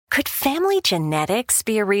Could family genetics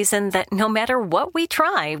be a reason that no matter what we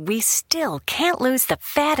try, we still can't lose the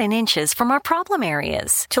fat and inches from our problem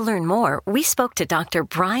areas? To learn more, we spoke to Dr.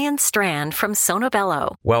 Brian Strand from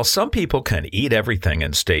Sonobello. While some people can eat everything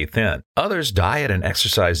and stay thin, others diet and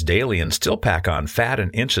exercise daily and still pack on fat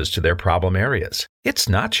and inches to their problem areas. It's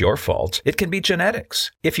not your fault. It can be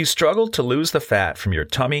genetics. If you struggle to lose the fat from your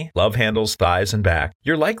tummy, love handles, thighs, and back,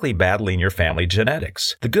 you're likely battling your family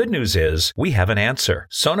genetics. The good news is we have an answer.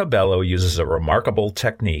 Sonobello uses a remarkable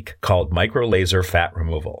technique called microlaser fat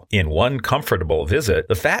removal. In one comfortable visit,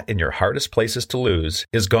 the fat in your hardest places to lose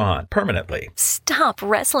is gone permanently. Stop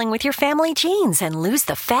wrestling with your family genes and lose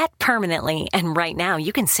the fat permanently. And right now,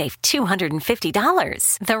 you can save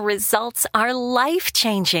 $250. The results are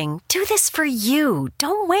life-changing. Do this for you.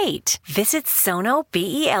 Don't wait. Visit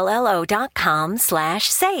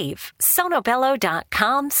sonobello.com/save.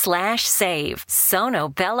 sonobello.com/save.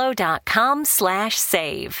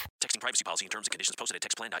 sonobello.com/save. Texting privacy policy and terms and conditions posted at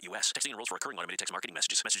textplan.us. Texting enrolls for recurring automated text marketing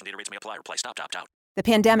messages. Message and data rates may apply. Reply stop to opt out. The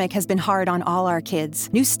pandemic has been hard on all our kids.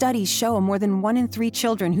 New studies show more than 1 in 3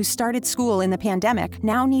 children who started school in the pandemic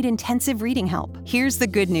now need intensive reading help. Here's the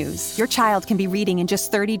good news. Your child can be reading in just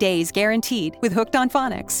 30 days, guaranteed, with Hooked on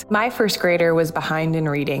Phonics. My first grader was behind in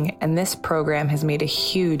reading, and this program has made a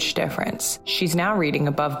huge difference. She's now reading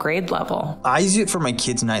above grade level. I use it for my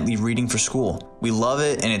kids' nightly reading for school. We love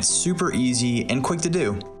it, and it's super easy and quick to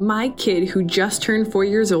do. My kid, who just turned 4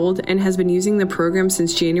 years old and has been using the program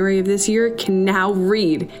since January of this year, can now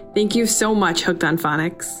read. Thank you so much, Hooked on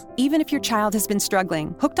Phonics. Even if your child has been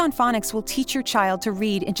struggling, Hooked on Phonics will teach your child to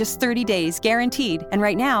read in just 30 days, guaranteed. And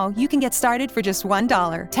right now, you can get started for just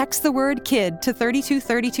 $1. Text the word KID to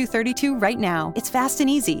 323232 right now. It's fast and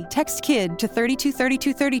easy. Text KID to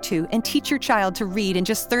 323232 and teach your child to read in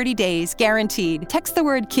just 30 days, guaranteed. Text the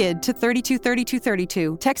word KID to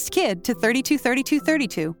 323232. Text KID to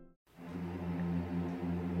 323232.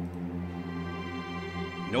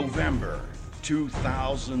 November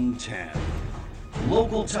 2010.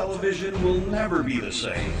 Local television will never be the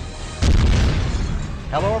same.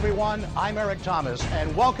 Hello, everyone. I'm Eric Thomas,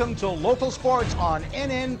 and welcome to Local Sports on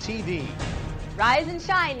NNTV. Rise and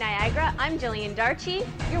shine, Niagara. I'm Jillian Darchie.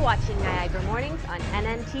 You're watching Niagara Mornings on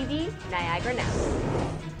NNTV, Niagara Now.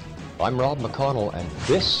 I'm Rob McConnell, and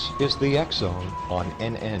this is the X Zone on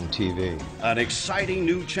NNTV. An exciting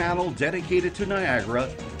new channel dedicated to Niagara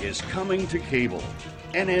is coming to cable.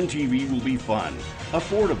 NNTV will be fun,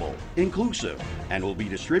 affordable, inclusive, and will be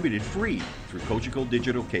distributed free through Cogeco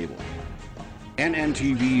Digital Cable.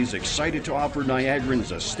 NNTV is excited to offer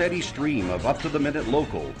Niagarans a steady stream of up-to-the-minute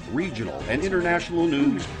local, regional, and international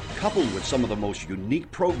news, coupled with some of the most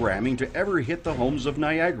unique programming to ever hit the homes of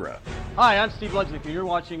Niagara. Hi, I'm Steve Ludsnick, and you're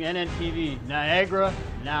watching NNTV Niagara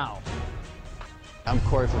Now. I'm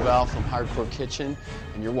Corey Favell from Hardcore Kitchen,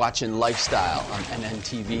 and you're watching Lifestyle on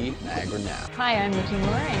NNTV Niagara Now. Hi, I'm Nikki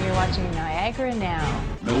Moore, and you're watching Niagara Now.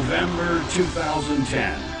 November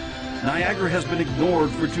 2010. Niagara has been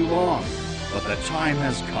ignored for too long, but the time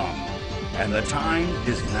has come, and the time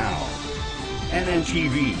is now.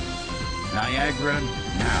 NNTV Niagara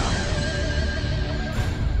Now.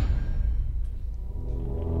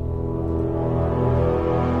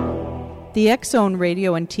 The X Zone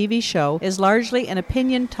radio and TV show is largely an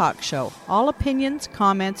opinion talk show. All opinions,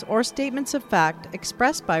 comments, or statements of fact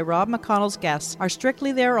expressed by Rob McConnell's guests are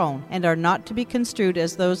strictly their own and are not to be construed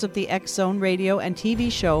as those of the X Zone radio and TV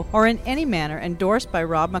show or in any manner endorsed by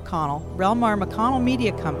Rob McConnell, Relmar McConnell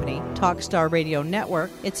Media Company, Talkstar Radio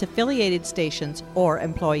Network, its affiliated stations, or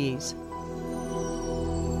employees.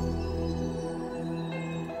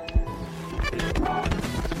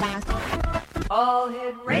 All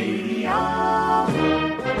Hit Radio.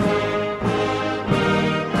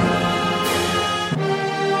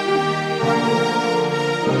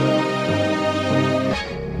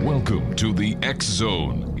 Welcome to the X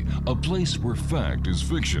Zone, a place where fact is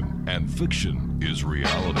fiction and fiction is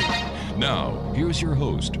reality. Now, here's your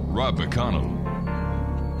host, Rob McConnell.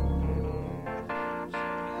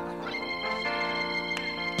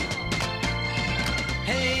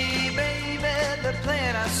 Hey, baby, they're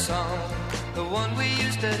playing our song. The one we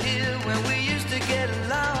used to hear when we used to get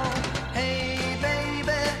along. Hey,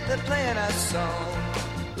 baby, they're playing our song.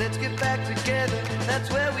 Let's get back together,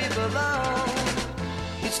 that's where we belong.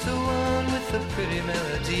 It's the one with the pretty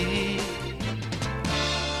melody.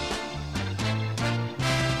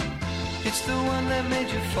 It's the one that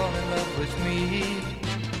made you fall in love with me.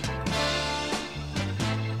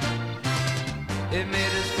 It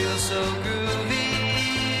made us feel so groovy.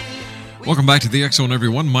 Welcome back to the X Zone,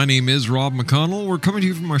 everyone. My name is Rob McConnell. We're coming to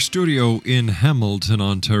you from our studio in Hamilton,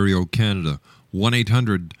 Ontario, Canada.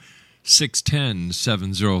 1-800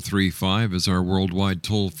 610-7035 is our worldwide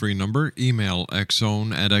toll-free number. Email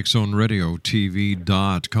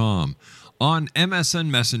xzone@xzoneradiotv.com. On MSN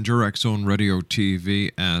Messenger,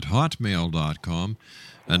 xzoneradiotv@hotmail.com.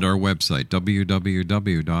 And our website,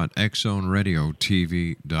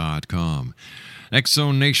 www.xzoneradiotv.com.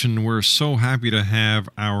 X-Zone Nation, we're so happy to have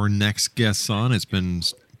our next guests on. It's been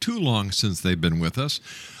too long since they've been with us.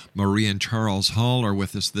 Marie and Charles Hall are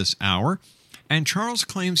with us this hour. And Charles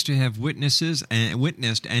claims to have witnessed and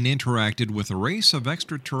interacted with a race of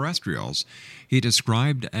extraterrestrials he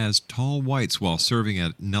described as tall whites while serving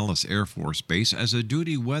at Nellis Air Force Base as a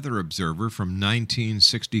duty weather observer from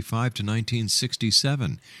 1965 to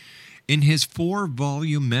 1967. In his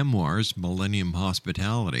 4-volume memoirs, Millennium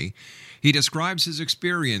Hospitality, he describes his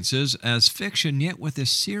experiences as fiction, yet with a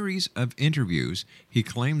series of interviews, he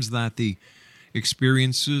claims that the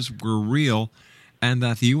experiences were real and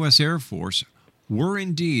that the U.S. Air Force were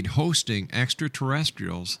indeed hosting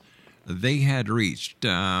extraterrestrials they had reached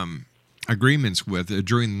agreements with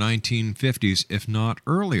during the 1950s, if not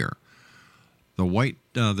earlier.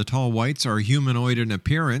 The tall whites are humanoid in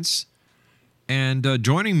appearance, and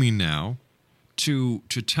joining me now to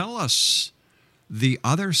tell us the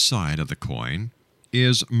other side of the coin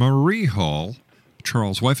is Marie Hall,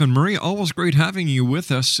 Charles' wife. And Marie, always great having you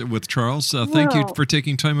with us, with Charles. Thank you for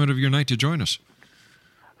taking time out of your night to join us.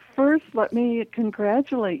 First, let me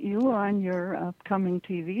congratulate you on your upcoming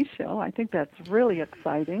TV show. I think that's really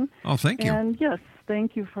exciting. Oh, thank you. And yes,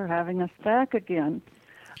 thank you for having us back again.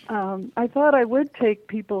 I thought I would take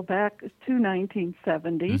people back to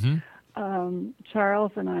 1970. Mm-hmm.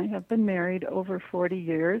 Charles and I have been married over 40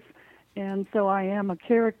 years, and so I am a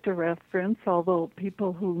character reference, although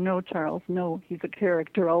people who know Charles know he's a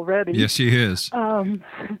character already. Yes, he is.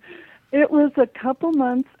 It was a couple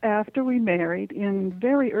months after we married in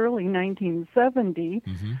very early 1970.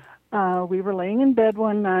 Mm-hmm. We were laying in bed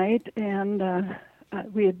one night, and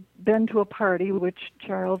we had been to a party which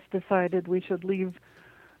Charles decided we should leave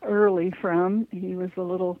early from. He was a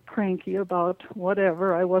little cranky about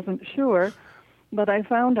whatever, I wasn't sure. But I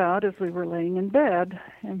found out as we were laying in bed,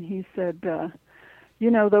 and he said, those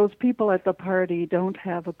people at the party don't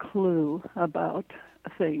have a clue about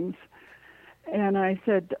things. And I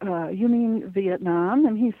said, you mean Vietnam?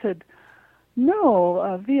 And he said,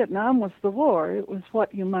 no, Vietnam was the war. It was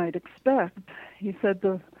what you might expect. He said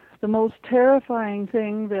the most terrifying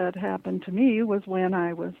thing that happened to me was when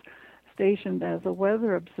I was stationed as a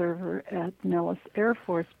weather observer at Nellis Air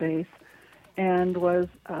Force Base and was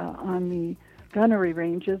on the gunnery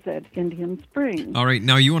ranges at Indian Springs. All right,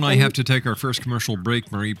 now you and I have to take our first commercial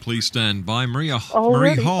break. Marie, please stand by. Marie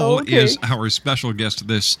Hall is our special guest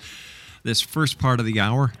this first part of the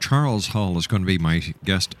hour. Charles Hall is going to be my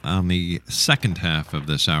guest on the second half of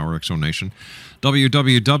this hour, Exonation.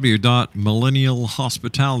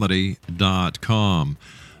 www.millennialhospitality.com.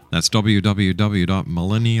 That's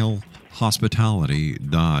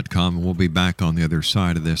www.millennialhospitality.com. We'll be back on the other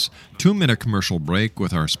side of this 2-minute commercial break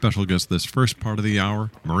with our special guest this first part of the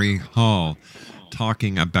hour, Marie Hall,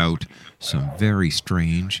 talking about some very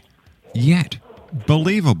strange, yet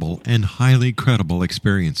believable and highly credible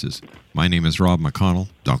experiences. My name is Rob McConnell.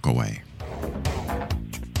 Don't go away.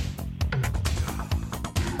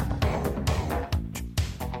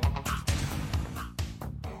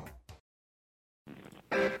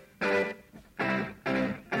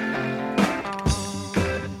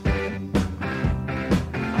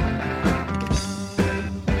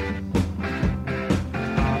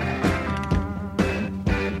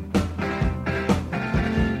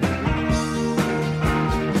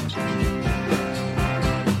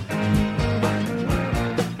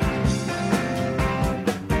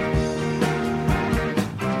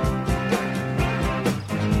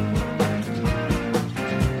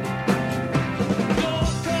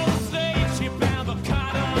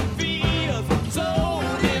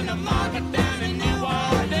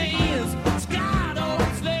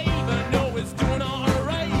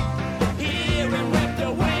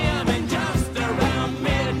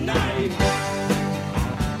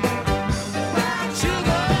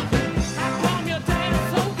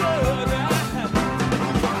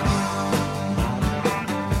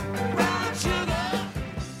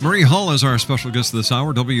 Marie Hall is our special guest this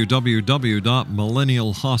hour,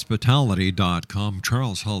 www.millennialhospitality.com.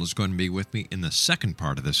 Charles Hall is going to be with me in the second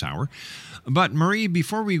part of this hour. But Marie,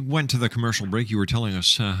 before we went to the commercial break, you were telling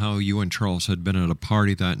us how you and Charles had been at a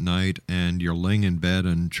party that night and you're laying in bed,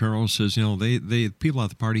 and Charles says, the people at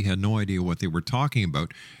the party had no idea what they were talking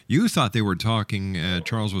about. You thought they were talking,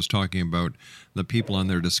 Charles was talking about the people and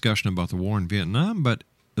their discussion about the war in Vietnam, but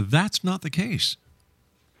that's not the case.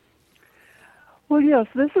 Well, yes,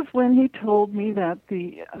 this is when he told me that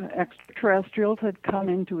the extraterrestrials had come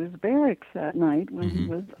into his barracks that night when he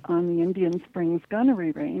was on the Indian Springs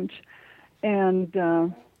gunnery range.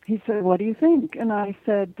 And he said, "What do you think?" And I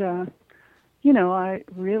said, I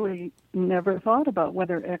really never thought about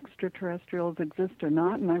whether extraterrestrials exist or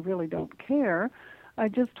not, and I really don't care. I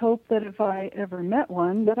just hope that if I ever met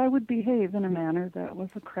one, that I would behave in a manner that was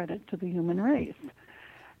a credit to the human race.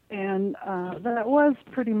 And that was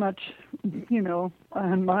pretty much,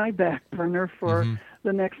 on my back burner for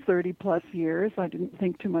the next 30-plus years. I didn't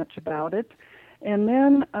think too much about it. And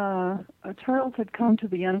then Charles had come to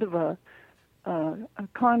the end of a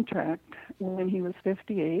contract when he was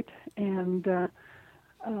 58, and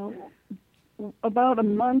about a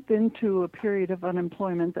month into a period of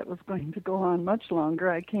unemployment that was going to go on much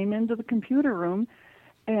longer, I came into the computer room,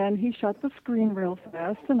 and he shut the screen real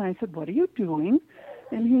fast, and I said, "What are you doing?"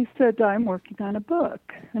 And he said, "I'm working on a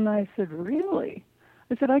book." And I said, "Really?"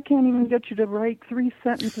 I said, "I can't even get you to write 3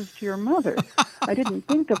 sentences to your mother." I didn't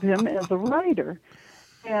think of him as a writer.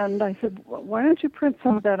 And I said, "Why don't you print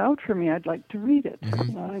some of that out for me? I'd like to read it."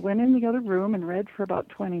 Well, I went in the other room and read for about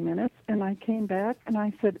 20 minutes, and I came back and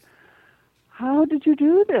I said, "How did you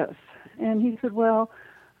do this?" And he said, "Well,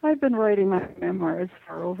 I've been writing my memoirs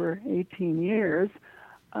for over 18 years.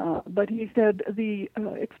 But he said the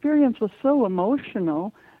experience was so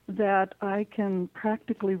emotional that I can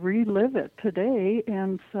practically relive it today,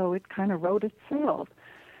 and so it kind of wrote itself."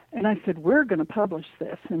 And I said, "We're going to publish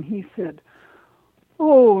this." And he said,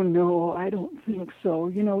 "Oh, no, I don't think so.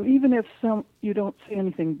 Even if you don't say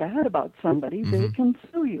anything bad about somebody, they can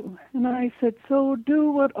sue you." And I said, "So do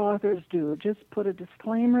what authors do. Just put a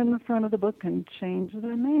disclaimer in the front of the book and change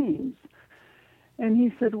their names." And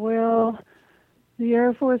he said, "Well, the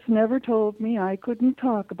Air Force never told me I couldn't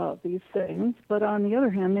talk about these things, but on the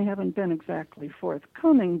other hand, they haven't been exactly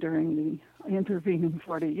forthcoming during the intervening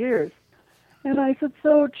 40 years." And I said,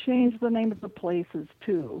 "So change the name of the places,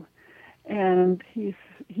 too." And he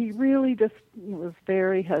really just was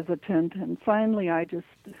very hesitant. And finally, I just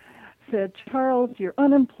said, "Charles, you're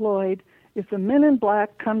unemployed. If the men in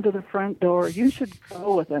black come to the front door, you should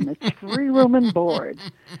go with them. It's free room and board."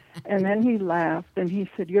 And then he laughed and he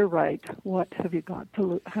said, "You're right. What have we got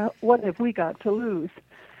to lose?"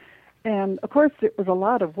 And of course, it was a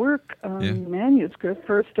lot of work on the manuscript.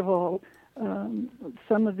 First of all,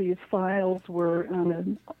 some of these files were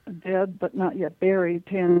on a dead but not yet buried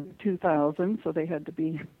 2000, so they had to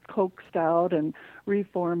be coaxed out and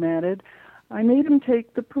reformatted. I made him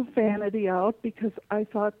take the profanity out because I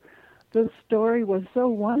thought the story was so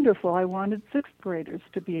wonderful. I wanted 6th graders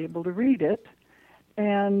to be able to read it.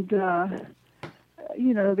 And,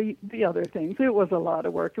 the other things. It was a lot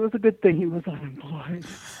of work. It was a good thing he was unemployed.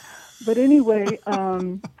 But anyway,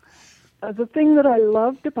 the thing that I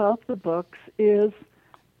loved about the books is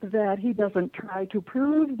that he doesn't try to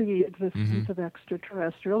prove the existence of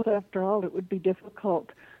extraterrestrials. After all, it would be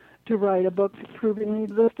difficult to write a book proving the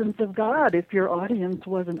existence of God if your audience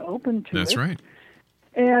wasn't open to it. That's right.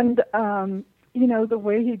 And, the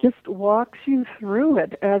way he just walks you through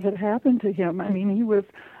it as it happened to him. I mean, he was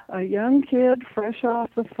a young kid, fresh off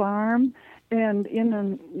the farm, and in,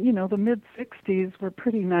 the mid-'60s were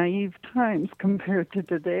pretty naive times compared to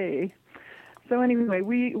today. So anyway,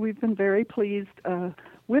 we've been very pleased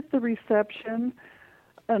with the reception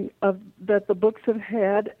that the books have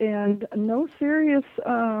had, and no serious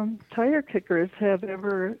tire kickers have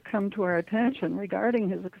ever come to our attention regarding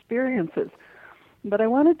his experiences. But I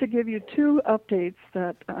wanted to give you 2 updates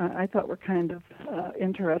that I thought were kind of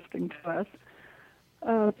interesting to us.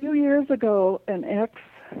 A few years ago, an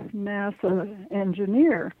ex-NASA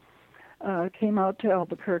engineer came out to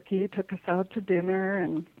Albuquerque, took us out to dinner,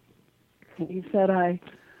 and he said, I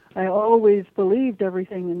always believed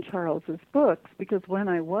everything in Charles's books because when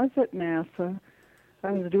I was at NASA,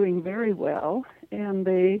 I was doing very well, and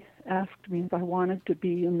they asked me if I wanted to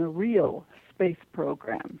be in the real space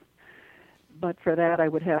program. But for that, I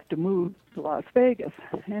would have to move to Las Vegas.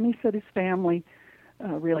 And he said his family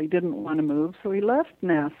really didn't want to move, so he left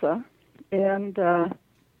NASA, and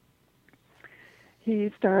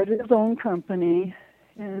he started his own company.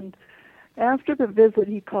 And after the visit,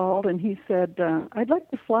 he called and he said, "I'd like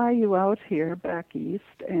to fly you out here back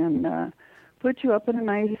east and put you up in a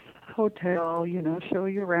nice hotel, show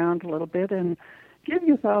you around a little bit, and give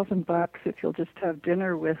you $1,000 if you'll just have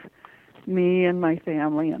dinner with me and my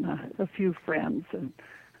family and a few friends." And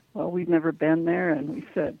well, we'd never been there, and we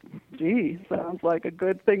said, "Gee, sounds like a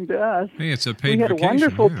good thing to us." Hey, it's a paid vacation. We had vacation, a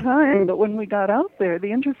wonderful time, but when we got out there,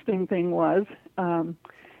 the interesting thing was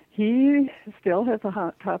he still has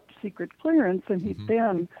a top secret clearance, and he's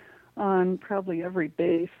been on probably every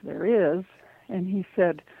base there is. and he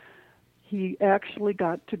said he actually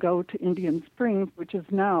got to go to Indian Springs, which is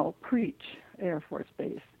now Creech Air Force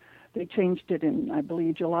Base. They changed it in, I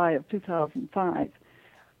believe, July of 2005.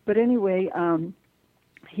 But anyway,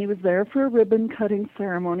 he was there for a ribbon-cutting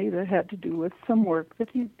ceremony that had to do with some work that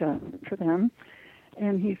he'd done for them.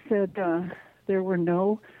 And he said there were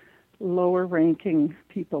no lower-ranking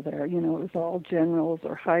people there. You know, it was all generals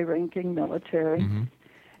or high-ranking military. Mm-hmm.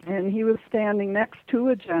 And he was standing next to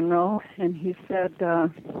a general, and he said, I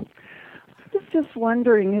was just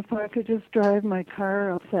wondering if I could just drive my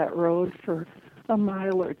car up that road for a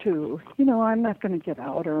mile or two. You know, I'm not going to get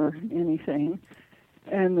out or anything.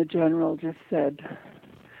 And the general just said,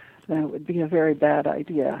 that would be a very bad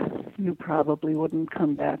idea. You probably wouldn't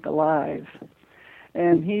come back alive.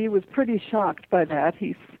 And he was pretty shocked by that.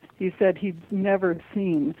 He said he'd never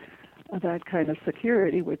seen that kind of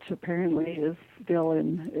security, which apparently is still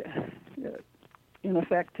in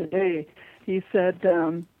effect today. He said,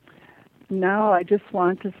 now I just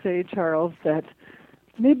want to say, Charles, that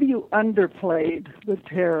maybe you underplayed the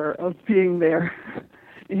terror of being there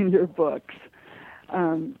in your books.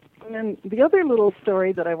 And then the other little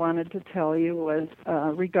story that I wanted to tell you was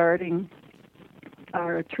regarding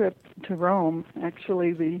our trip to Rome,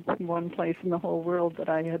 actually the one place in the whole world that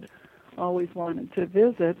I had always wanted to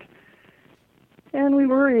visit. And we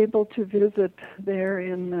were able to visit there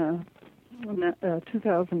in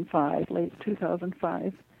 2005, late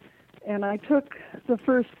 2005. And I took the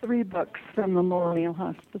first 3 books from the Millennial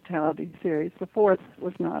Hospitality series. The 4th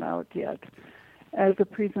was not out yet, as a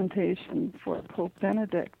presentation for Pope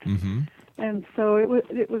Benedict. Mm-hmm. And so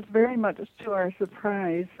it was very much to our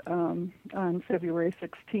surprise on February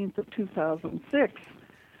 16th of 2006,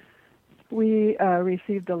 we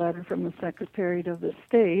received a letter from the Secretary of the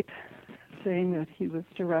State saying that he was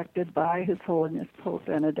directed by His Holiness Pope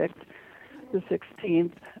Benedict the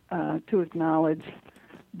 16th to acknowledge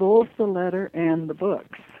both the letter and the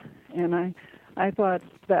books. And I thought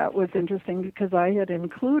that was interesting because I had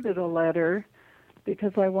included a letter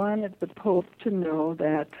because I wanted the Pope to know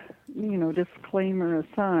that, you know, disclaimer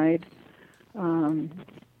aside,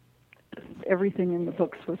 everything in the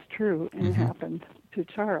books was true and happened to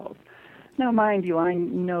Charles. Now, mind you, I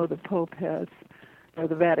know the Pope has, or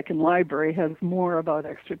the Vatican Library has more about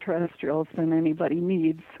extraterrestrials than anybody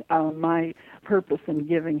needs. My purpose in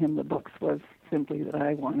giving him the books was simply that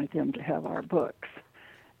I wanted him to have our books.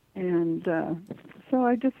 And so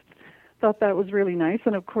I just thought that was really nice.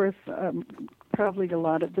 And of course, probably a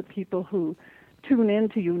lot of the people who tune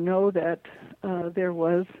into you know that there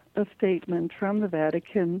was a statement from the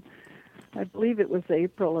Vatican, I believe it was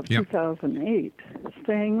April of 2008,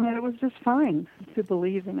 saying that it was just fine to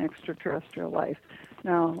believe in extraterrestrial life.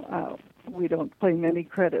 Now, we don't claim any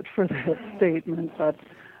credit for that statement, but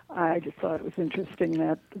I just thought it was interesting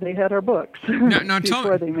that they had our books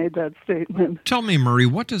before they made that statement. Tell me, Marie,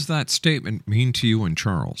 what does that statement mean to you and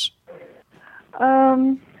Charles?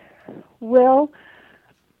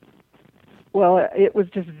 Well, it was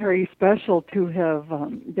just very special to have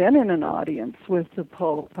been in an audience with the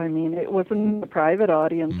Pope. I mean, it wasn't a private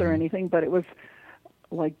audience or anything, but it was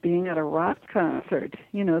like being at a rock concert.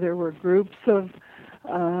 You know, there were groups of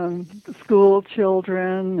school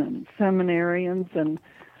children and seminarians, and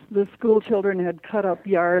the school children had cut up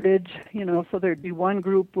yardage, you know, so there'd be one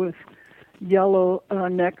group with yellow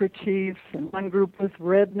neckerchiefs and one group with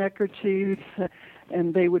red neckerchiefs,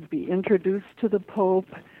 and they would be introduced to the Pope.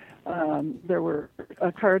 There were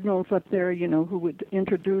cardinals up there, you know, who would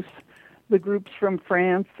introduce the groups from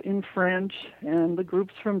France in French and the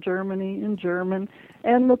groups from Germany in German.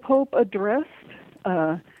 And the Pope addressed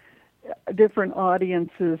different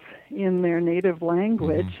audiences in their native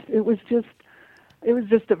language. It was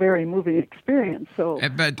just a very moving experience. So I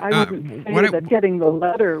wouldn't say that getting the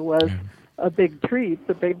letter was a big treat.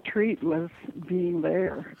 The big treat was being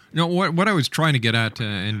there. No, what I was trying to get at,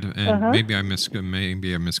 and maybe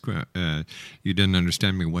you didn't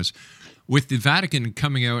understand me, was with the Vatican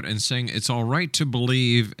coming out and saying it's all right to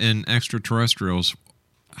believe in extraterrestrials.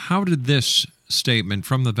 How did this statement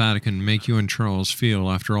from the Vatican make you and Charles feel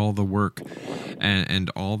after all the work and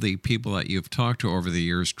all the people that you've talked to over the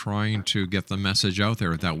years trying to get the message out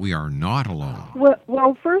there that we are not alone?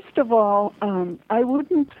 Well, first of all, I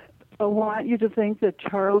wouldn't want you to think that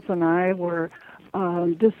Charles and I were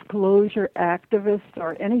disclosure activists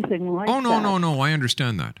or anything like that. Oh, no, I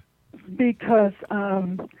understand that. Because,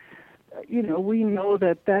 you know, we know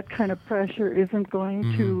that kind of pressure isn't going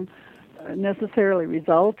to necessarily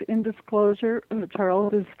result in disclosure.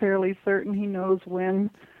 Charles is fairly certain he knows when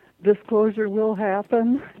disclosure will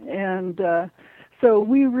happen. And so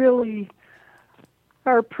we really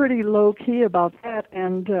are pretty low-key about that.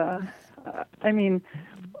 And I mean,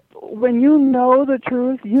 when you know the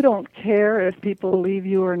truth, you don't care if people believe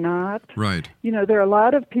you or not. Right. You know, there are a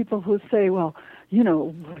lot of people who say, well, you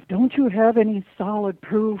know, don't you have any solid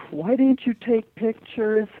proof? Why didn't you take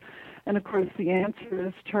pictures? And, of course, the answer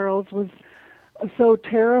is Charles was so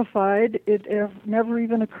terrified it never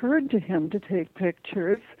even occurred to him to take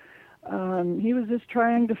pictures. He was just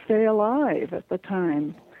trying to stay alive at the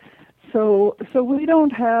time. So we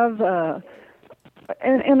don't have...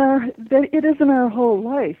 it isn't our whole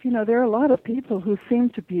life. You know, there are a lot of people who seem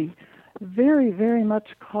to be very, very much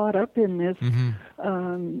caught up in this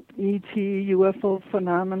ET, UFO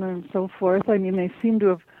phenomena and so forth. I mean, they seem to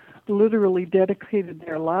have literally dedicated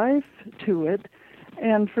their life to it.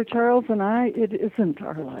 And for Charles and I, it isn't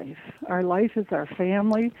our life. Our life is our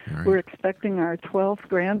family. Right. We're expecting our 12th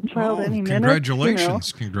grandchild any minute.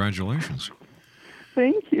 Congratulations. Congratulations.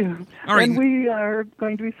 Thank you. All right. And we are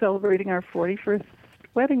going to be celebrating our 41st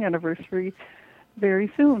wedding anniversary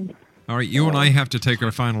very soon. All right, you and I have to take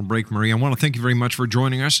our final break, Marie. I want to thank you very much for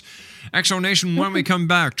joining us. X-Zone Nation, when we come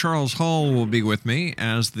back, Charles Hall will be with me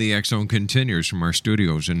as the X-Zone continues from our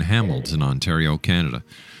studios in Hamilton, Ontario, Canada.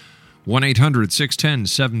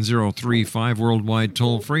 1-800-610-7035, worldwide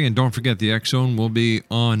toll-free. And don't forget, the X-Zone will be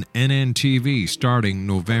on NNTV starting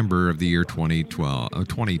November of the year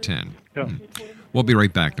 2010. Yeah. We'll be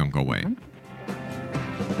right back. Don't go away.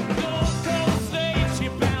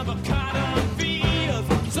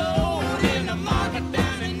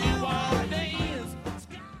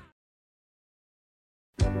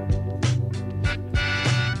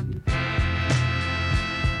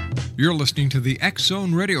 You're listening to the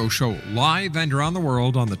X-Zone Radio Show, live and around the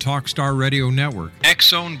world on the Talkstar Radio Network,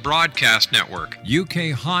 X-Zone Broadcast Network, UK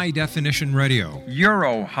High Definition Radio,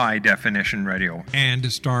 Euro High Definition Radio,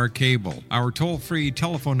 and Star Cable. Our toll-free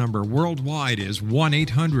telephone number worldwide is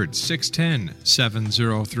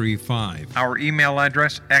 1-800-610-7035. Our email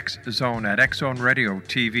address,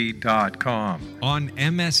 xzone@xzoneradiotv.com. On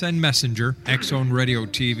MSN Messenger,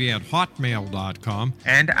 xzoneradiotv@hotmail.com,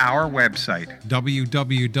 and our website,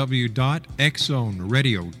 www.xzoneradiotv.com.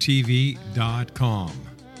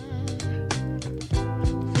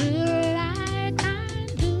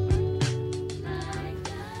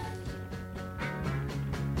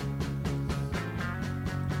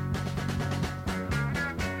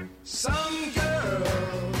 Some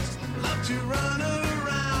girls love to run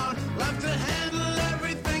around, love to handle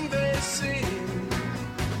everything they see.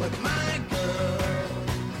 But my girl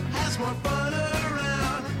has more fun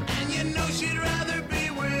around, and you know she'd rather be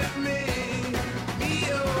with me. Me,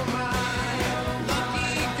 oh my,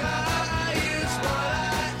 lucky guy is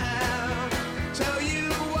what I am. Tell you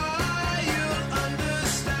why, you'll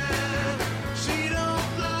understand. She don't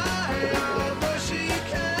fly, although she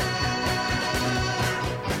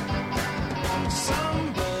can.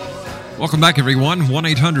 Some boy. Welcome back, everyone.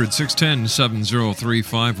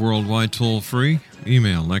 1-800-610-7035, worldwide toll-free.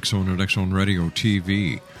 Email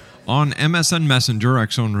xzone@xzoneradiotv. On MSN Messenger,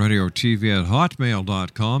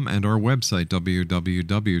 xzoneradiotv@hotmail.com, and our website,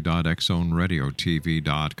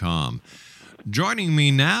 www.xzoneradiotv.com. Joining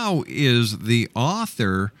me now is the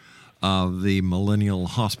author of the Millennial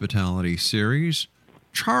Hospitality Series,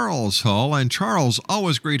 Charles Hall. And Charles,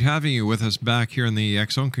 always great having you with us back here in the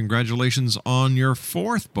X-Zone. Congratulations on your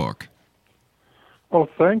 4th book. Oh,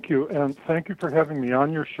 thank you, and thank you for having me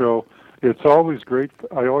on your show. It's always great.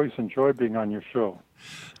 I always enjoy being on your show.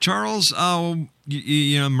 Charles,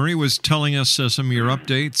 Marie was telling us some of your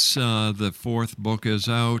updates. The 4th book is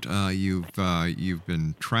out. You've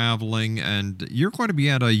been traveling, and you're going to be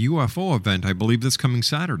at a UFO event, I believe, this coming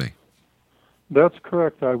Saturday. That's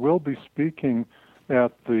correct. I will be speaking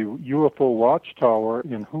at the UFO Watchtower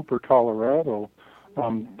in Hooper, Colorado,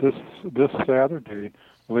 this Saturday,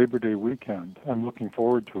 Labor Day weekend. I'm looking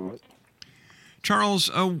forward to it. Charles,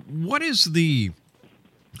 what is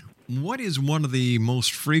one of the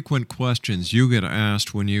most frequent questions you get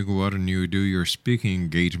asked when you go out and you do your speaking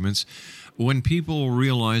engagements, when people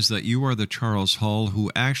realize that you are the Charles Hall who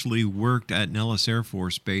actually worked at Nellis Air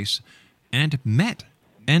Force Base and met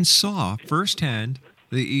and saw firsthand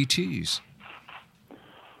the ETs?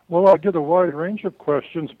 Well, I get a wide range of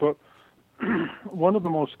questions, but one of the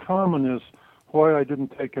most common is why I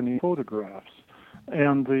didn't take any photographs.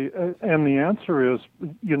 And the answer is,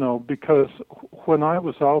 because when I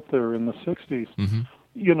was out there in the 60s,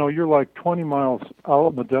 you're like 20 miles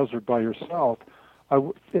out in the desert by yourself,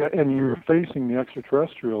 and you're facing the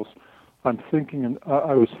extraterrestrials. I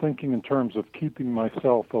was thinking in terms of keeping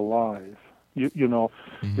myself alive. To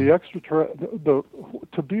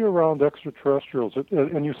be around extraterrestrials,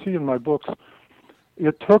 and you see in my books,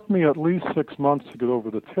 it took me at least 6 months to get over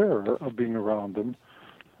the terror of being around them.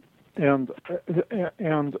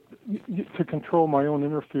 and to control my own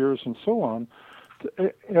inner fears and so on.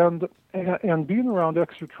 And being around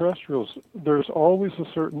extraterrestrials, there's always a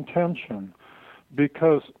certain tension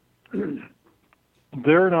because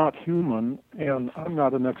they're not human and I'm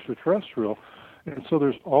not an extraterrestrial, and so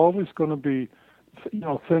there's always going to be,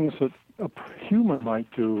 things that a human might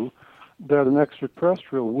do that an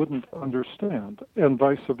extraterrestrial wouldn't understand, and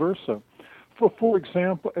vice versa. For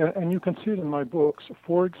example, and you can see it in my books.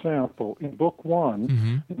 For example, in book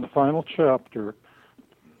 1, in the final chapter,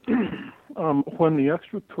 when the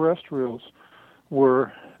extraterrestrials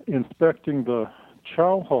were inspecting the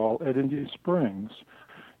chow hall at Indian Springs,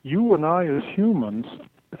 you and I as humans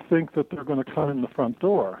think that they're going to come in the front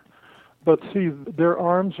door. But see, their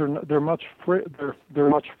arms they're much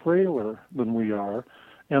frailer than we are,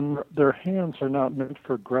 and their hands are not meant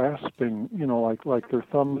for grasping, like their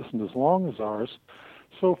thumb isn't as long as ours.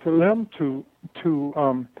 So for them to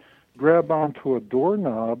grab onto a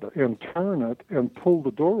doorknob and turn it and pull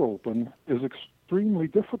the door open is extremely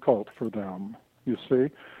difficult for them, you see.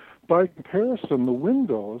 By comparison, the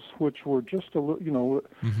windows, which were just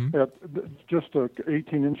at just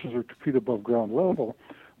 18 inches or 2 feet above ground level,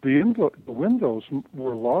 the windows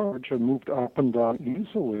were large and moved up and down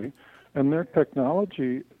easily, and their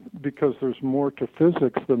technology, because there's more to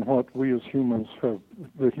physics than what we as humans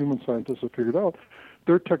the human scientists have figured out,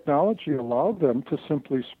 their technology allowed them to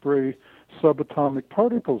simply spray subatomic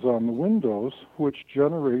particles on the windows, which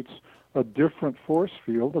generates a different force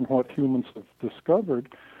field than what humans have discovered,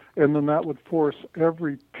 and then that would force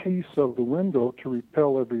every piece of the window to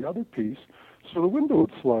repel every other piece, so the window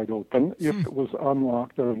would slide open if it was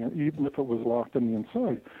unlocked, even if it was locked on the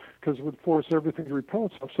inside, because it would force everything to repel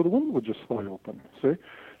itself, so the window would just slide open, see?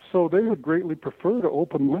 So they would greatly prefer to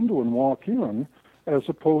open the window and walk in as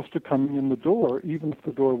opposed to coming in the door, even if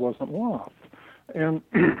the door wasn't locked. And,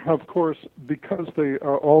 of course, because they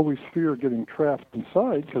are always fear getting trapped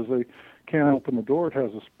inside because they can't open the door, it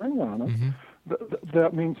has a spring on it,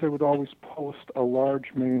 that means they would always post a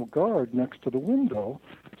large male guard next to the window,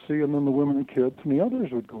 see, and then the women and kids and the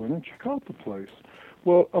others would go in and check out the place.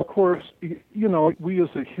 Well, of course, we as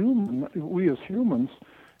humans,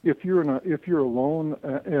 if you're alone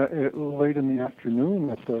late in the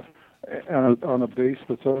afternoon on a base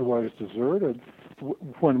that's otherwise deserted,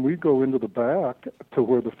 when we go into the back to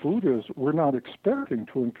where the food is, we're not expecting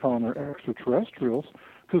to encounter extraterrestrials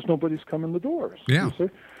because nobody's come in the doors. Yeah. You see?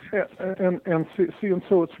 And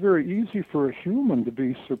so it's very easy for a human to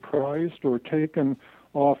be surprised or taken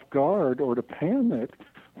off guard or to panic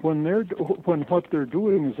when what they're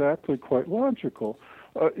doing is actually quite logical.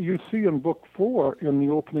 You see in book 4, in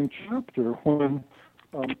the opening chapter, when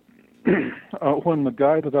the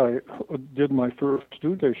guy that I did my first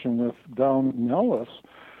station with down Nellis,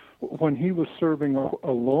 when he was serving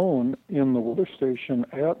alone in the weather station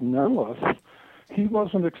at Nellis, he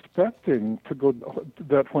wasn't expecting to go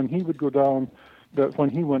that when he would go down, that when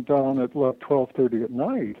he went down at 12:30 at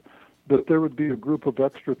night, that there would be a group of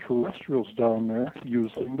extraterrestrials down there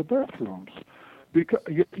using the bathrooms. Because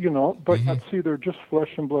see, they're just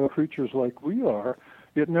flesh and blood creatures like we are.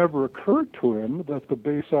 It never occurred to him that the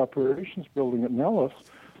base operations building at Nellis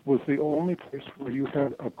was the only place where you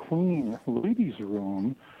had a clean ladies'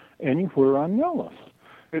 room anywhere on Nellis.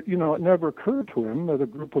 It never occurred to him that a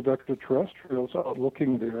group of extraterrestrials out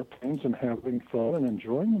looking at airplanes and having fun and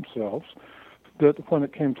enjoying themselves, that when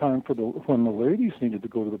it came time when the ladies needed to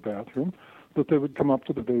go to the bathroom, that they would come up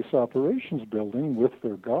to the base operations building with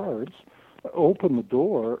their guards, open the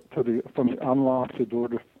door unlock the door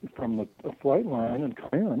from the flight line and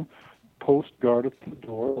come in, post guard at the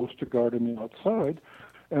door, post a guard on the outside,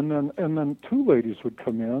 and then 2 ladies would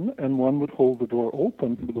come in, and one would hold the door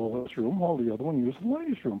open to the ladies' room while the other one used the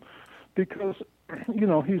ladies' room, because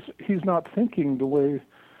he's not thinking the way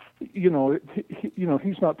he's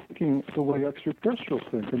not thinking the way extraterrestrials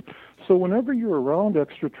think. And so whenever you're around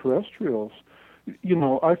extraterrestrials,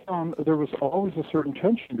 I found there was always a certain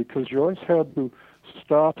tension because you always had to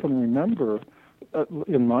stop and remember,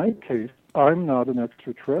 in my case, I'm not an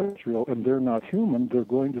extraterrestrial and they're not human. They're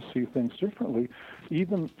going to see things differently,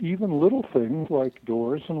 even little things like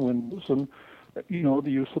doors and windows and, the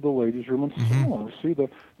use of the ladies' room and so on. See, the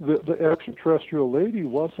extraterrestrial lady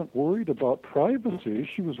wasn't worried about privacy.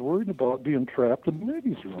 She was worried about being trapped in the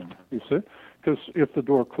ladies' room, you see, because if the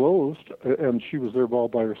door closed and she was there all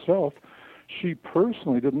by herself, she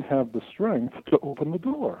personally didn't have the strength to open the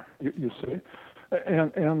door, you see.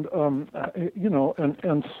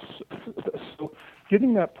 So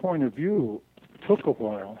getting that point of view took a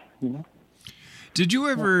while, Did you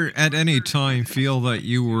ever at any time feel that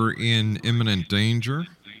you were in imminent danger?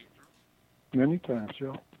 Many times,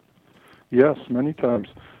 Joe. Yes, many times.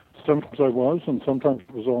 Sometimes I was, and sometimes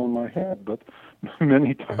it was all in my head, but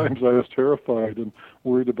many times I was terrified and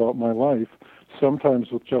worried about my life,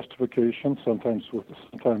 sometimes with justification, sometimes it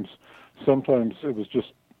was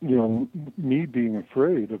just, me being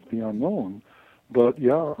afraid of the unknown. But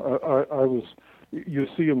yeah, I was, you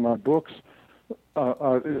see in my books, in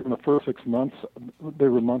the first 6 months, they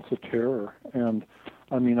were months of terror. And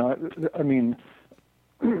in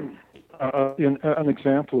an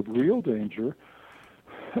example of real danger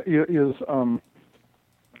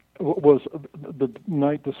was the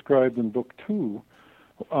night described in book 2,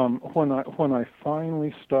 when I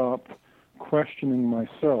finally stopped questioning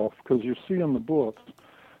myself, because you see in the books,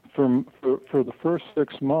 for the first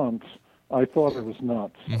 6 months, I thought I was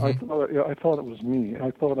nuts. Mm-hmm. I thought it was me.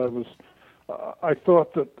 I thought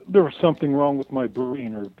that there was something wrong with my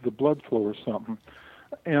brain or the blood flow or something.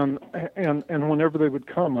 And whenever they would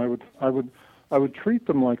come, I would treat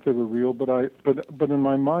them like they were real, but in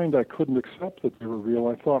my mind I couldn't accept that they were real.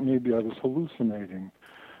 I thought maybe I was hallucinating.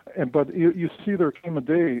 But you see, there came a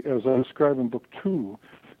day, as I describe in book 2,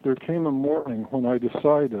 there came a morning when I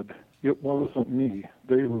decided it wasn't me.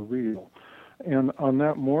 They were real. And on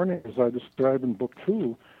that morning, as I describe in book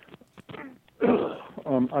 2,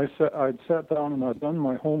 I'd sat down and I'd done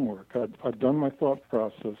my homework. I'd done my thought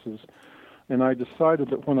processes, and I decided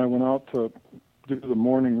that when I went out to do the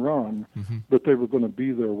morning run, mm-hmm. that they were going to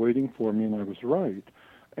be there waiting for me, and I was right.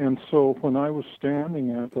 And so when I was standing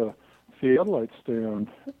at the theodolite stand,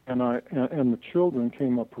 and the children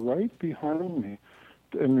came up right behind me,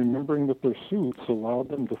 and remembering that their suits allowed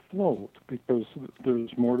them to float, because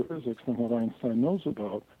there's more to physics than what Einstein knows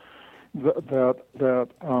about, that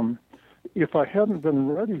if I hadn't been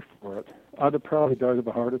ready for it, I'd have probably died of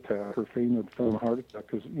a heart attack or fainted from a heart attack,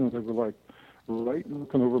 because they were like right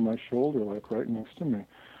looking over my shoulder, like right next to me.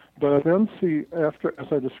 But I then see, as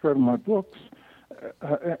I describe in my books,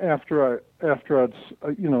 after I'd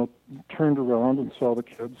turned around and saw the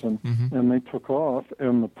kids and mm-hmm. and they took off,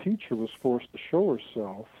 and the teacher was forced to show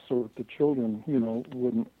herself so that the children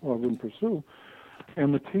wouldn't pursue.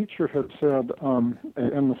 And the teacher had said,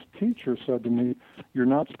 and the teacher said to me, "You're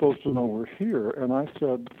not supposed to know we're here." And I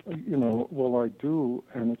said, "Well, I do,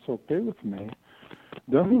 and it's okay with me."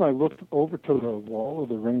 Then when I looked over to the wall of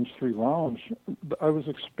the Range 3 lounge, I was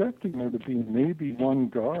expecting there to be maybe one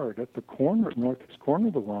guard at the northeast corner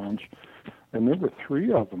of the lounge, and there were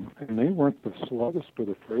 3 of them, and they weren't the slightest bit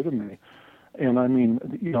afraid of me. And I mean,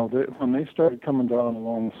 when they started coming down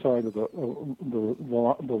along the side of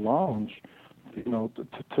the lounge,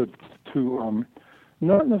 to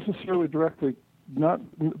not necessarily directly, not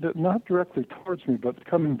directly towards me, but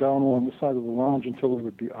coming down along the side of the lounge until they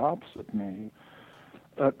would be opposite me.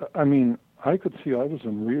 I could see I was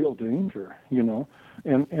in real danger, and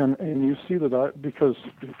you see that because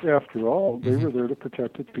after all, they were there to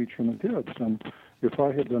protect the teacher and the kids, and if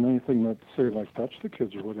I had done anything that, say, like touch the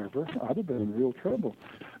kids or whatever, I'd have been in real trouble.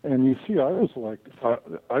 And you see, I was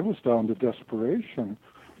down to desperation.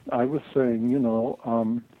 I was saying,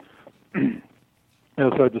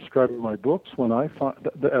 as I describe in my books, when I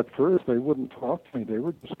at first they wouldn't talk to me, they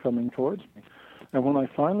were just coming towards me. And when I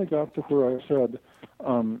finally got to where I said,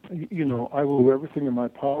 I will do everything in my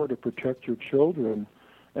power to protect your children,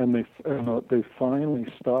 and they finally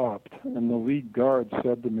stopped. And the lead guard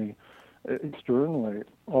said to me externally,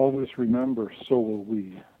 "Always remember, so will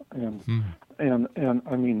we." And I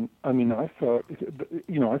felt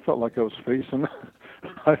like I was facing.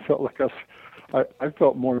 I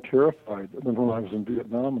felt more terrified than when I was in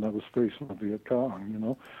Vietnam and I was facing the Viet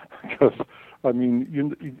Cong, because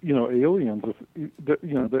aliens,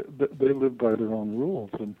 they live by their own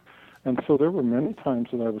rules, and so there were many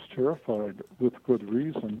times that I was terrified with good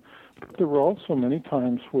reason, but there were also many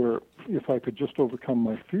times where if I could just overcome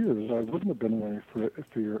my fears, I wouldn't have been in any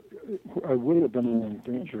fear. I wouldn't have been in any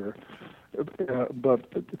danger. But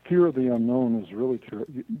fear of the unknown is really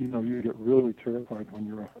you get really terrified when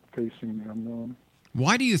you're facing the unknown.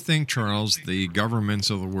 Why do you think, Charles, the governments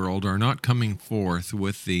of the world are not coming forth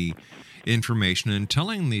with the information and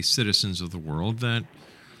telling the citizens of the world that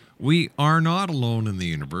we are not alone in the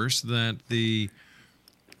universe, that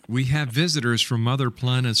we have visitors from other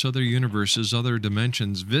planets, other universes, other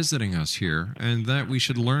dimensions visiting us here, and that we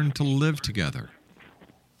should learn to live together?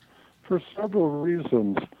 For several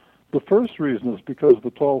reasons. The first reason is because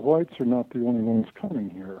the tall whites are not the only ones coming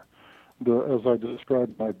here. As I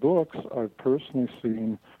described in my books, I've personally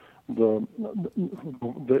seen the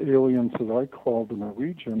aliens that I call the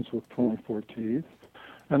Norwegians with 24 teeth,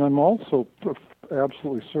 and I'm also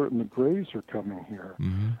absolutely certain the Greys are coming here.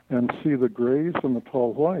 Mm-hmm. And see, the Greys and the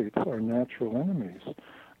tall whites are natural enemies.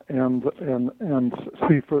 and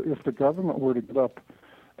see, if the government were to get up,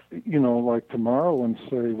 like tomorrow and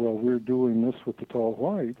say, well, we're doing this with the tall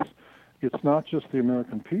whites, it's not just the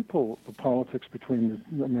American people, the politics between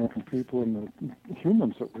the American people and the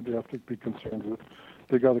humans that we'd have to be concerned with.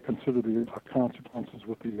 They got to consider the consequences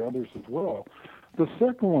with the others as well. The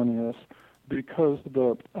second one is because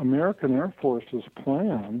the American Air Force's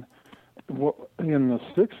plan in the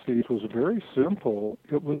 60s was very simple.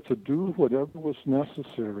 It was to do whatever was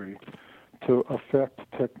necessary to affect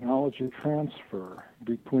technology transfer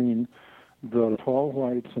between the tall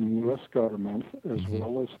whites and the U.S. government, as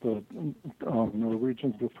well as the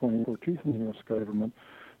Norwegians with 24 teeth in the U.S. government,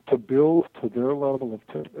 to build to their level of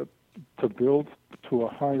to build to a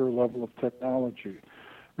higher level of technology.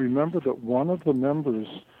 Remember that one of the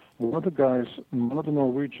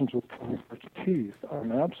Norwegians with 24 teeth,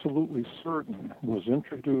 I'm absolutely certain, was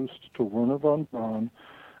introduced to Werner von Braun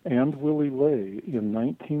and Willy Ley in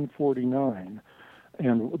 1949.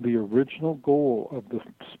 And the original goal of the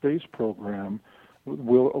space program,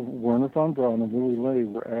 Werner von Braun and Willy Ley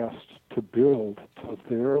were asked to build to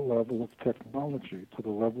their level of technology, to the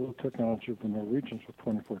level of technology of the Norwegians with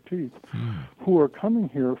 24 teeth, who are coming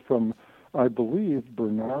here from, I believe,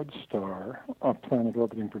 Bernard Star, a planet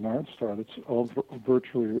orbiting Bernard Star that's that's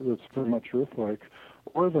very much Earth-like,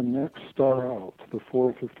 or the next star out, the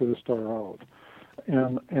fourth or fifth star out.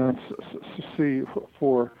 And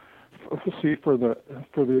for the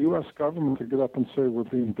U.S. government to get up and say we're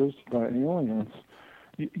being visited by aliens,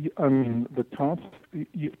 you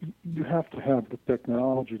have to have the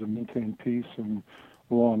technology to maintain peace and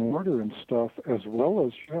law and order and stuff, as well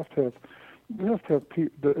as you have to have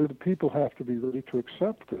the people have to be ready to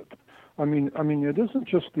accept it. I mean, it isn't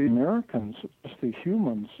just the Americans, it's the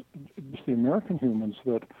humans, it's the American humans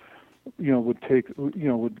that would take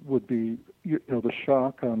would be the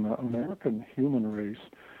shock on the American human race.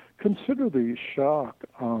 Consider the shock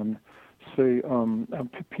on, say,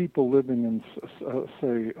 people living in,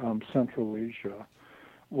 say, Central Asia.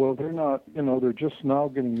 Well, they're not, they're just now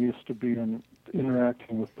getting used to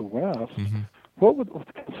interacting with the West. What would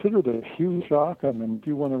consider the huge shock on them if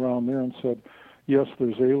you went around there and said, yes,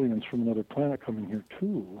 there's aliens from another planet coming here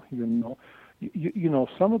too?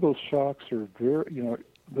 Some of those shocks are very,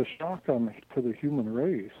 the shock to the human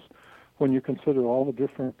race, when you consider all the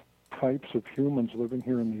different types of humans living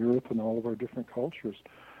here in the earth and all of our different cultures.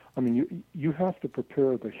 I mean, you have to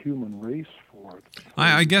prepare the human race for it.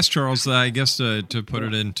 I guess, Charles, to put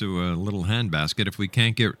it into a little handbasket, if we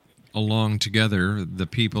can't get along together, the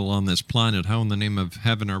people on this planet, how in the name of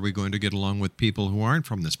heaven are we going to get along with people who aren't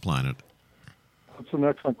from this planet? That's an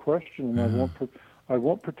excellent question, and I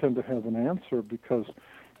won't pretend to have an answer, because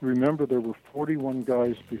remember there were 41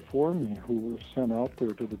 guys before me who were sent out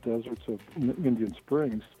there to the deserts of Indian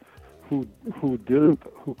Springs who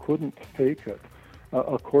couldn't take it.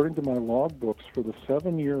 According to my logbooks, for the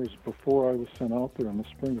 7 years before I was sent out there in the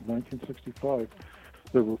spring of 1965,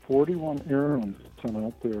 there were 41 airmen sent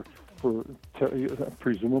out there for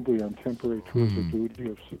presumably on temporary tours of duty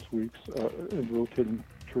of 6 weeks and rotating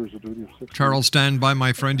tours of duty of 6 weeks. Charles, stand by,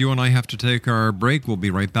 my friend. You and I have to take our break. We'll be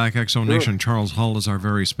right back. Exo Nation. Charles Hull is our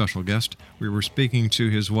very special guest. We were speaking to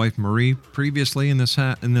his wife, Marie, previously in this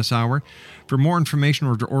hour. For more information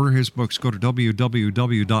or to order his books, go to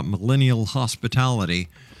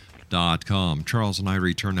www.millennialhospitality.com. Charles and I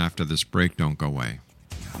return after this break. Don't go away.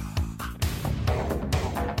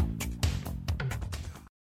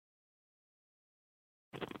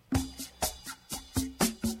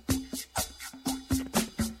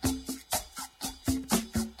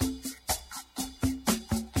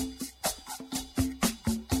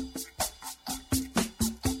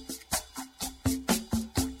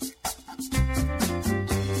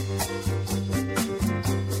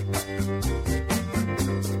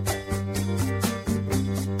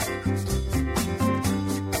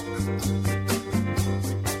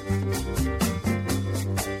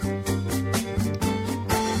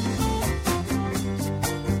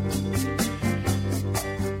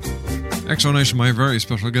 Exonation, my very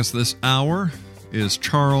special guest this hour is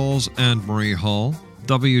Charles and Marie Hull,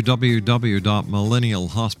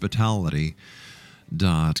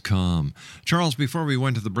 www.millennialhospitality.com. Charles, before we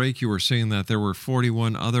went to the break, you were saying that there were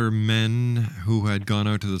 41 other men who had gone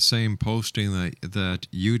out to the same posting that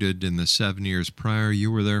you did in the 7 years prior.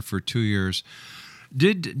 You were there for 2 years.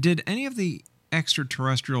 Did any of the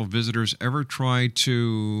extraterrestrial visitors ever try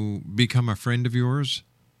to become a friend of yours?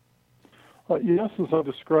 Yes, as I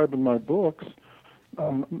describe in my books,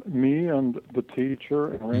 me and the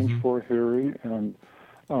teacher and Range 4 Harry and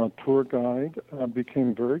tour guide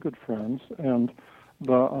became very good friends. And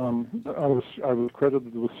I was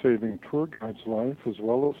credited with saving tour guide's life as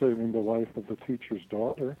well as saving the life of the teacher's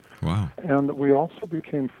daughter. Wow! And we also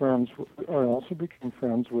became friends. I also became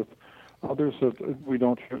friends with others that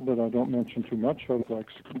I don't mention too much of, like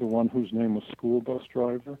the one whose name was school bus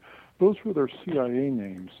driver. Those were their CIA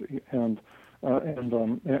names, and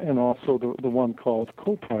also the one called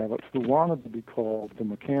co-pilot, who wanted to be called the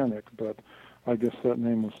mechanic, but I guess that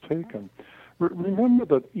name was taken. Remember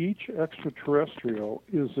that each extraterrestrial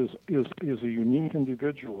is a unique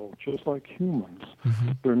individual, just like humans.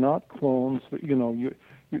 Mm-hmm. They're not clones. You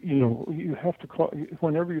have to call,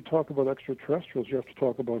 whenever you talk about extraterrestrials, you have to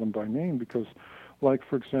talk about them by name because, like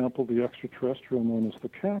for example, the extraterrestrial known as the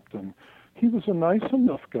Captain, he was a nice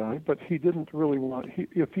enough guy, but he didn't really want.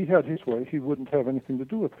 If he had his way, he wouldn't have anything to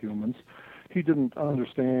do with humans. He didn't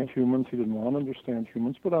understand humans. He didn't want to understand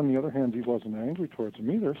humans. But on the other hand, he wasn't angry towards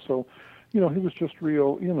them either. So, he was just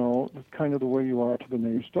real, kind of the way you are to the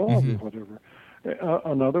neighbor's dog or whatever.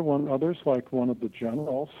 Others like one of the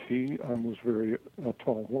generals, he was very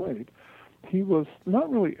tall, white. He was not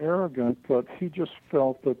really arrogant, but he just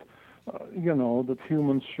felt that, that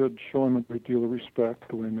humans should show him a great deal of respect,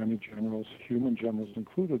 the way many generals, human generals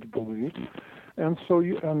included, believed. And so,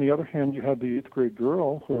 on the other hand, you had the 8th grade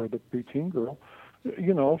girl, or the preteen girl.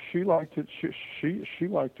 She liked it. She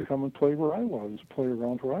liked to come and play where I was, play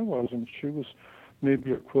around where I was, and she was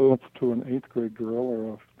maybe equivalent to an 8th grade girl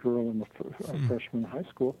or a girl in the freshman high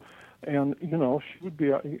school. And she would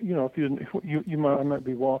be, if I might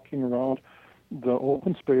be walking around the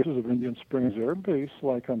open spaces of Indian Springs Air Base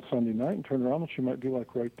like on Sunday night and turn around and she might be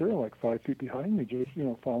like right there, like 5 feet behind me, just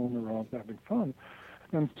following around having fun.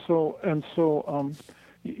 And so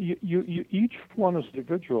each one is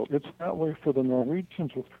individual. It's that way for the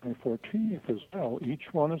Norwegians with 24 teeth as well.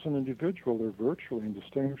 Each one is an individual. They're virtually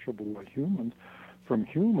indistinguishable from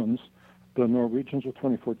humans. The Norwegians with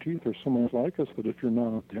 24 teeth are so much like us that if you're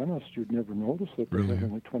not a dentist, you'd never notice that they have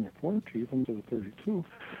only 24 teeth instead of 32.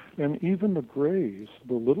 And even the Greys,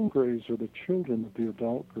 the little Greys are the children of the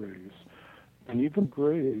adult Greys. And even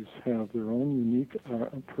Greys have their own unique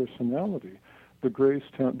personality. The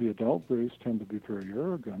adult Greys tend to be very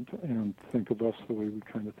arrogant and think of us the way we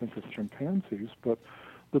kind of think of chimpanzees. But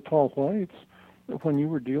the tall whites, when you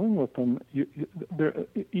were dealing with them,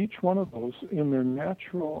 each one of those, in their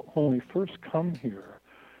natural, when they first come here,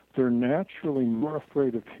 they're naturally more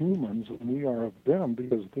afraid of humans than we are of them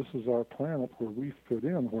because this is our planet where we fit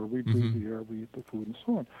in, where we breathe the air, we eat the food, and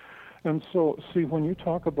so on. And so, see, when you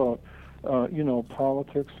talk about,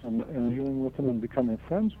 politics and dealing with them and becoming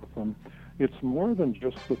friends with them, it's more than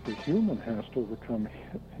just that the human has to overcome,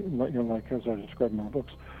 like as I described in my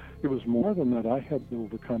books. It was more than that I had to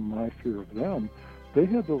overcome my fear of them. They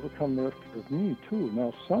had to overcome their fear of me, too.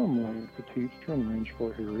 Now, some, like the teacher and Range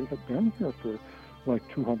 4 Harry, had been here for like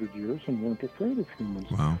 200 years and weren't afraid of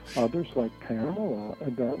humans. Wow. Others, like Pamela,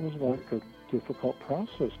 that was like a difficult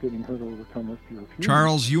process, getting her to overcome her fear of humans.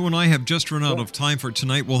 Charles, you and I have just run out of time for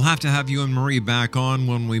tonight. We'll have to have you and Marie back on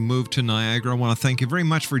when we move to Niagara. I want to thank you very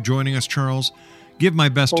much for joining us, Charles. Give my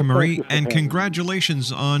best to Marie, and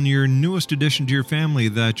congratulations on your newest addition to your family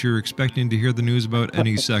that you're expecting to hear the news about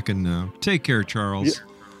any second now. Take care, Charles. Yeah.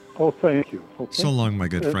 Oh, thank you. Okay. So long, my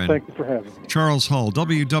good friend. Thank you for having me. Charles Hall,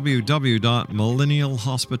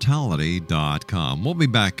 www.millennialhospitality.com. We'll be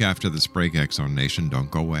back after this break, X Zone Nation.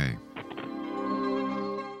 Don't go away.